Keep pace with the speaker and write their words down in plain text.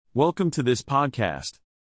Welcome to this podcast.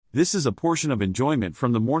 This is a portion of enjoyment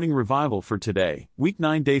from the morning revival for today, week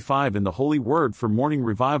 9, day 5 in the Holy Word for morning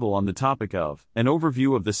revival on the topic of an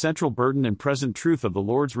overview of the central burden and present truth of the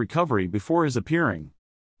Lord's recovery before His appearing.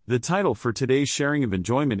 The title for today's sharing of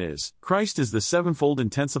enjoyment is, Christ is the Sevenfold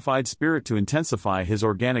Intensified Spirit to Intensify His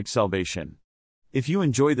Organic Salvation. If you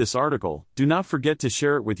enjoy this article, do not forget to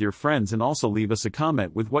share it with your friends and also leave us a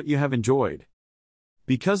comment with what you have enjoyed.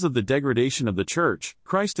 Because of the degradation of the church,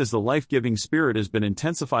 Christ as the life-giving Spirit has been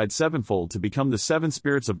intensified sevenfold to become the seven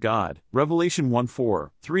spirits of God. Revelation 1:4,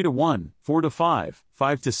 3-1, 4-5,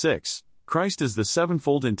 5-6. Christ as the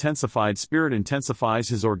sevenfold intensified Spirit intensifies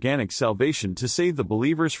His organic salvation to save the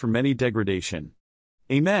believers from any degradation.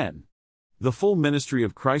 Amen. The full ministry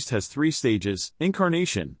of Christ has three stages: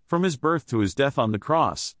 incarnation, from His birth to His death on the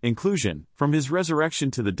cross; inclusion, from His resurrection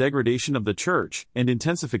to the degradation of the church; and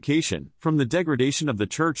intensification, from the degradation of the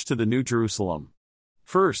church to the New Jerusalem.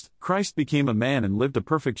 First, Christ became a man and lived a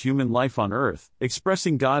perfect human life on earth,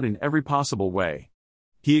 expressing God in every possible way.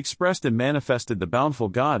 He expressed and manifested the bountiful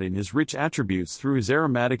God in His rich attributes through His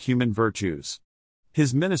aromatic human virtues.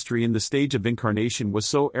 His ministry in the stage of incarnation was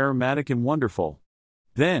so aromatic and wonderful.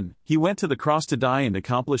 Then, He went to the cross to die and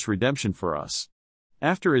accomplish redemption for us.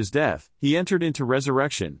 After His death, He entered into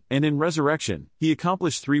resurrection, and in resurrection, He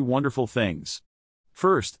accomplished three wonderful things.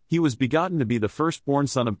 First, He was begotten to be the firstborn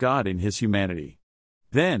Son of God in His humanity.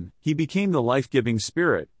 Then, He became the life-giving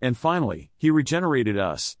Spirit, and finally, He regenerated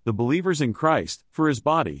us, the believers in Christ, for His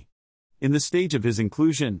body. In the stage of His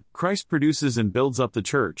inclusion, Christ produces and builds up the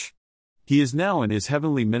church. He is now in His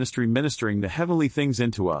heavenly ministry ministering the heavenly things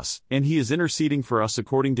into us, and He is interceding for us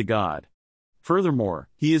according to God. Furthermore,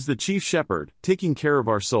 He is the chief shepherd, taking care of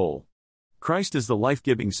our soul. Christ as the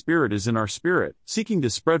life-giving Spirit is in our spirit, seeking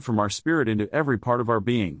to spread from our spirit into every part of our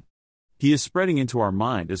being. He is spreading into our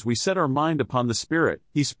mind as we set our mind upon the Spirit.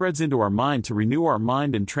 He spreads into our mind to renew our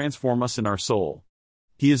mind and transform us in our soul.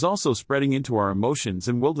 He is also spreading into our emotions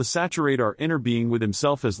and will to saturate our inner being with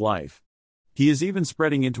Himself as life. He is even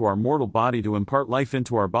spreading into our mortal body to impart life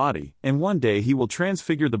into our body, and one day He will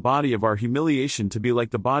transfigure the body of our humiliation to be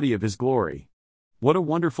like the body of His glory. What a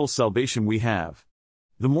wonderful salvation we have!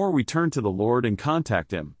 The more we turn to the Lord and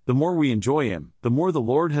contact Him, the more we enjoy Him, the more the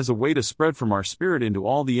Lord has a way to spread from our spirit into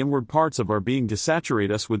all the inward parts of our being to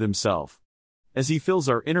saturate us with Himself. As He fills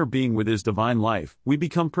our inner being with His divine life, we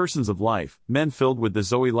become persons of life, men filled with the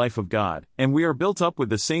Zoe life of God, and we are built up with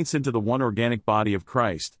the saints into the one organic body of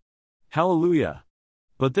Christ. Hallelujah!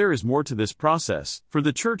 But there is more to this process, for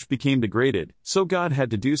the church became degraded, so God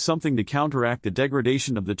had to do something to counteract the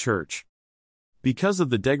degradation of the church. Because of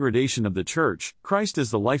the degradation of the church, Christ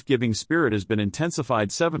as the life-giving Spirit has been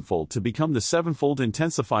intensified sevenfold to become the sevenfold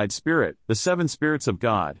intensified Spirit, the seven spirits of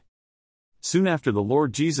God. Soon after the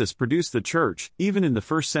Lord Jesus produced the church, even in the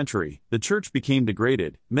first century, the church became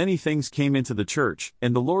degraded, many things came into the church,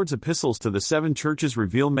 and the Lord's epistles to the seven churches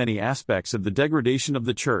reveal many aspects of the degradation of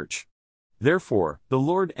the church. Therefore, the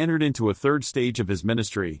Lord entered into a third stage of His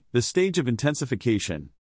ministry, the stage of intensification.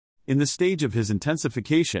 In the stage of His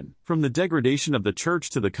intensification, from the degradation of the church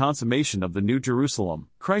to the consummation of the New Jerusalem,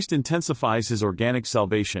 Christ intensifies His organic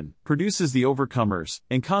salvation, produces the overcomers,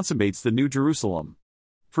 and consummates the New Jerusalem.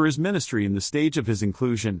 For His ministry in the stage of His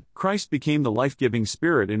inclusion, Christ became the life-giving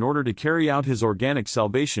Spirit in order to carry out His organic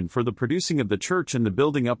salvation for the producing of the church and the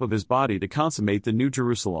building up of His body to consummate the New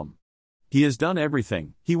Jerusalem. He has done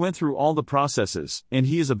everything, He went through all the processes, and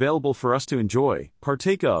He is available for us to enjoy,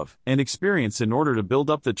 partake of, and experience in order to build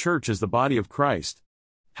up the church as the body of Christ.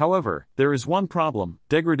 However, there is one problem: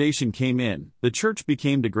 degradation came in, the church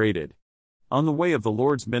became degraded. On the way of the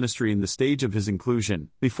Lord's ministry in the stage of His inclusion,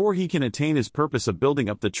 before He can attain His purpose of building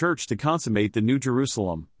up the church to consummate the New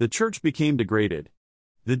Jerusalem, the church became degraded.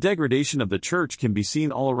 The degradation of the church can be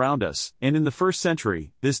seen all around us, and in the first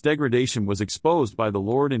century, this degradation was exposed by the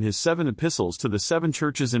Lord in His seven epistles to the seven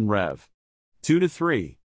churches in Rev.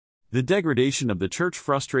 2-3. The degradation of the church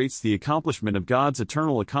frustrates the accomplishment of God's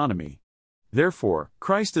eternal economy. Therefore,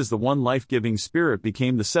 Christ as the one life-giving Spirit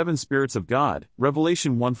became the seven spirits of God.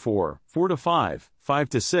 Revelation 1:4, 4-5,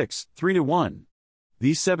 5-6, 3-1.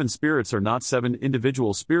 These seven spirits are not seven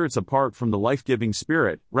individual spirits apart from the life-giving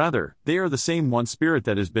Spirit, rather, they are the same one Spirit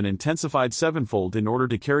that has been intensified sevenfold in order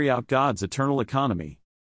to carry out God's eternal economy.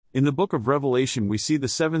 In the book of Revelation we see the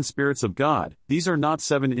seven spirits of God. These are not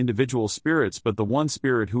seven individual spirits but the one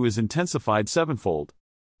Spirit who is intensified sevenfold.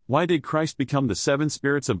 Why did Christ become the seven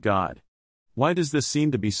spirits of God? Why does this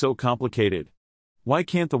seem to be so complicated? Why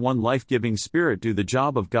can't the one life-giving Spirit do the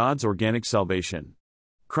job of God's organic salvation?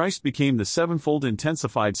 Christ became the sevenfold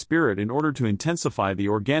intensified Spirit in order to intensify the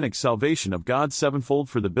organic salvation of God's sevenfold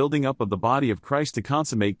for the building up of the body of Christ to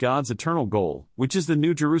consummate God's eternal goal, which is the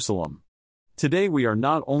New Jerusalem. Today we are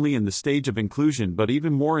not only in the stage of inclusion but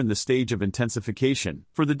even more in the stage of intensification,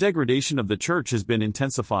 for the degradation of the church has been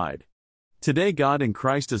intensified. Today God in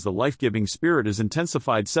Christ as the life-giving Spirit is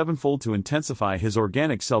intensified sevenfold to intensify His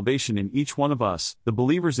organic salvation in each one of us, the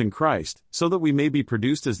believers in Christ, so that we may be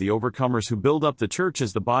produced as the overcomers who build up the church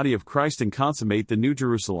as the body of Christ and consummate the New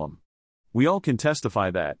Jerusalem. We all can testify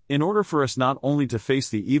that, in order for us not only to face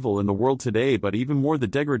the evil in the world today but even more the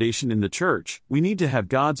degradation in the church, we need to have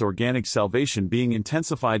God's organic salvation being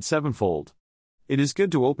intensified sevenfold. It is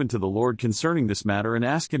good to open to the Lord concerning this matter and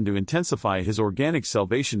ask Him to intensify His organic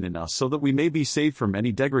salvation in us so that we may be saved from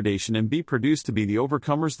any degradation and be produced to be the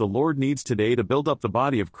overcomers the Lord needs today to build up the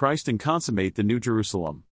body of Christ and consummate the New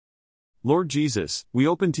Jerusalem. Lord Jesus, we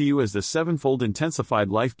open to You as the sevenfold intensified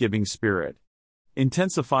life-giving Spirit.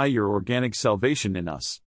 Intensify Your organic salvation in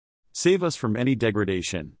us. Save us from any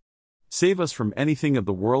degradation. Save us from anything of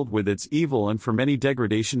the world with its evil and from any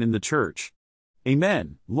degradation in the church.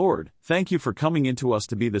 Amen. Lord, thank You for coming into us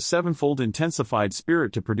to be the sevenfold intensified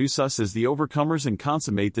Spirit to produce us as the overcomers and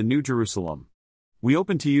consummate the New Jerusalem. We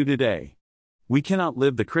open to You today. We cannot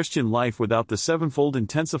live the Christian life without the sevenfold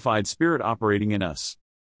intensified Spirit operating in us.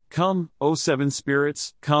 Come, O seven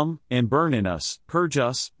spirits, come, and burn in us, purge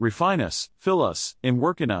us, refine us, fill us, and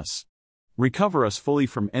work in us. Recover us fully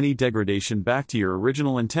from any degradation back to Your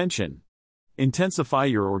original intention. Intensify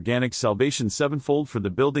Your organic salvation sevenfold for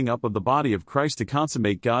the building up of the body of Christ to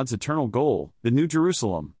consummate God's eternal goal, the New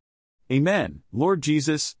Jerusalem. Amen. Lord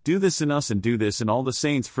Jesus, do this in us and do this in all the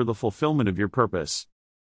saints for the fulfillment of Your purpose.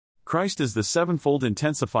 Christ as the sevenfold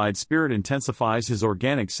intensified Spirit intensifies His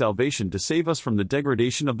organic salvation to save us from the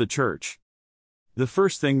degradation of the church. The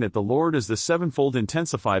first thing that the Lord as the sevenfold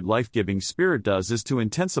intensified life-giving Spirit does is to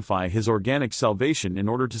intensify His organic salvation in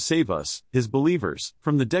order to save us, His believers,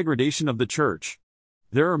 from the degradation of the church.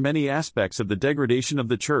 There are many aspects of the degradation of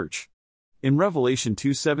the church. In Revelation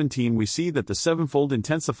 2:17 we see that the sevenfold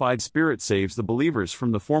intensified Spirit saves the believers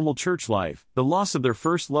from the formal church life, the loss of their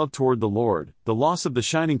first love toward the Lord, the loss of the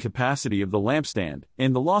shining capacity of the lampstand,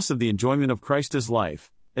 and the loss of the enjoyment of Christ as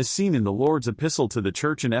life, as seen in the Lord's epistle to the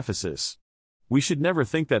church in Ephesus. We should never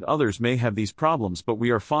think that others may have these problems but we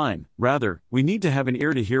are fine. Rather, we need to have an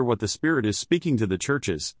ear to hear what the Spirit is speaking to the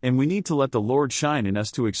churches, and we need to let the Lord shine in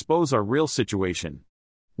us to expose our real situation.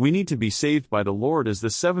 We need to be saved by the Lord as the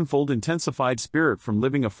sevenfold intensified Spirit from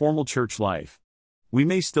living a formal church life. We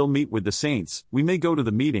may still meet with the saints, we may go to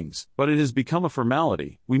the meetings, but it has become a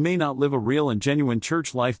formality. We may not live a real and genuine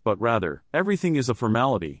church life but rather, everything is a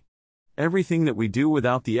formality. Everything that we do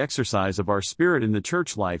without the exercise of our spirit in the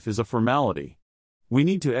church life is a formality. We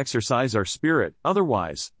need to exercise our spirit,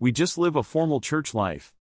 otherwise, we just live a formal church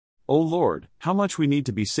life. O Lord, how much we need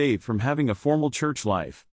to be saved from having a formal church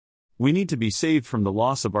life. We need to be saved from the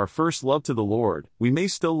loss of our first love to the Lord. We may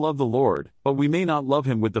still love the Lord, but we may not love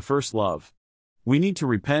Him with the first love. We need to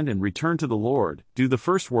repent and return to the Lord, do the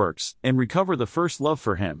first works, and recover the first love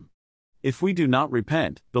for Him. If we do not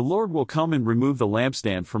repent, the Lord will come and remove the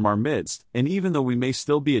lampstand from our midst, and even though we may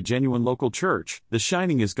still be a genuine local church, the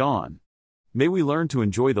shining is gone. May we learn to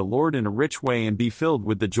enjoy the Lord in a rich way and be filled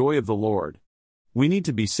with the joy of the Lord. We need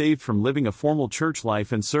to be saved from living a formal church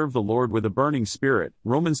life and serve the Lord with a burning spirit.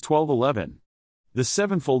 Romans 12:11. The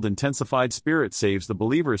sevenfold intensified Spirit saves the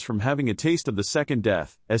believers from having a taste of the second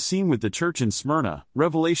death, as seen with the church in Smyrna,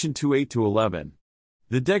 Revelation 2:8-11.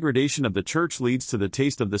 The degradation of the church leads to the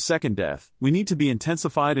taste of the second death. We need to be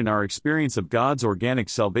intensified in our experience of God's organic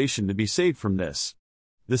salvation to be saved from this.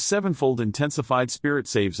 The sevenfold intensified Spirit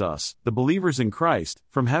saves us, the believers in Christ,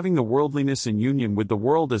 from having the worldliness in union with the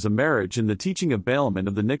world as a marriage in the teaching of Balaam and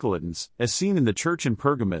of the Nicolaitans, as seen in the church in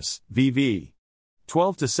Pergamos, VV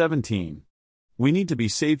 12-17. We need to be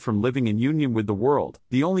saved from living in union with the world.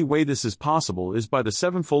 The only way this is possible is by the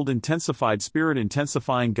sevenfold intensified Spirit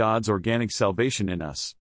intensifying God's organic salvation in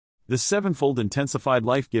us. The sevenfold intensified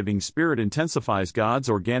life-giving Spirit intensifies God's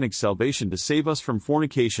organic salvation to save us from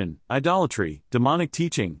fornication, idolatry, demonic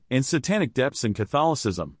teaching, and satanic depths in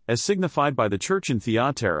Catholicism, as signified by the church in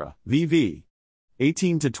Thyatira, VV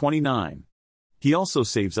 18-29. He also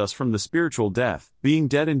saves us from the spiritual death, being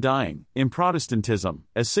dead and dying, in Protestantism,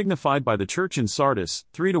 as signified by the church in Sardis,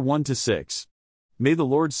 3-1-6. May the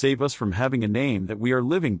Lord save us from having a name that we are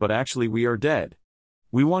living but actually we are dead.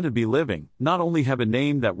 We want to be living, not only have a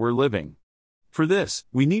name that we're living. For this,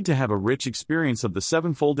 we need to have a rich experience of the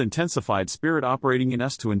sevenfold intensified Spirit operating in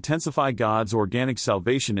us to intensify God's organic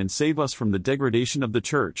salvation and save us from the degradation of the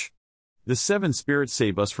church. The seven spirits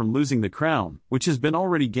save us from losing the crown, which has been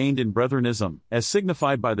already gained in Brethrenism, as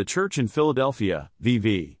signified by the Church in Philadelphia,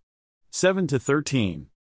 VV 7-13.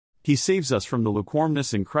 He saves us from the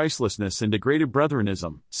lukewarmness and Christlessness and degraded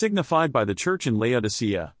Brethrenism, signified by the Church in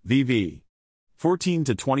Laodicea, VV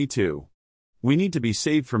 14-22. We need to be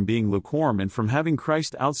saved from being lukewarm and from having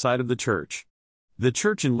Christ outside of the Church. The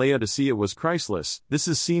Church in Laodicea was Christless. This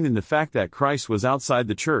is seen in the fact that Christ was outside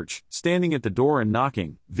the Church, standing at the door and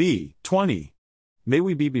knocking, v. 20. May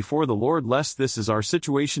we be before the Lord lest this is our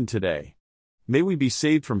situation today. May we be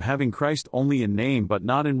saved from having Christ only in name but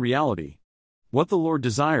not in reality. What the Lord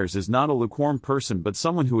desires is not a lukewarm person but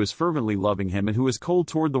someone who is fervently loving Him and who is cold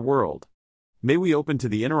toward the world. May we open to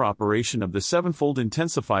the inner operation of the sevenfold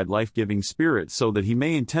intensified life-giving Spirit so that He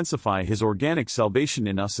may intensify His organic salvation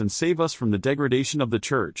in us and save us from the degradation of the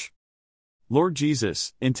Church. Lord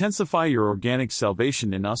Jesus, intensify Your organic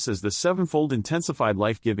salvation in us as the sevenfold intensified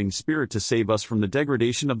life-giving Spirit to save us from the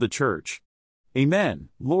degradation of the Church. Amen.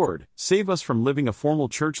 Lord, save us from living a formal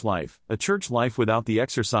church life, a church life without the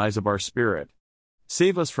exercise of our spirit.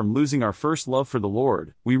 Save us from losing our first love for the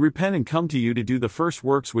Lord. We repent and come to You to do the first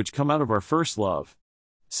works which come out of our first love.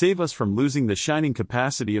 Save us from losing the shining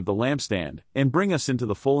capacity of the lampstand, and bring us into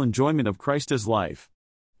the full enjoyment of Christ as life.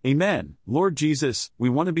 Amen. Lord Jesus, we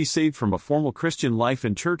want to be saved from a formal Christian life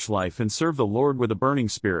and church life and serve the Lord with a burning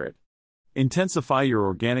spirit. Intensify Your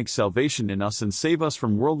organic salvation in us and save us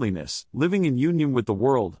from worldliness, living in union with the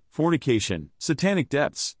world, fornication, satanic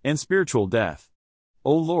depths, and spiritual death.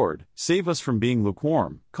 O Lord, save us from being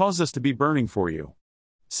lukewarm, cause us to be burning for You.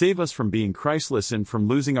 Save us from being Christless and from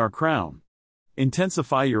losing our crown.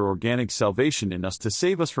 Intensify Your organic salvation in us to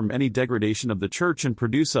save us from any degradation of the Church and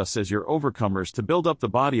produce us as Your overcomers to build up the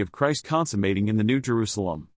body of Christ consummating in the New Jerusalem.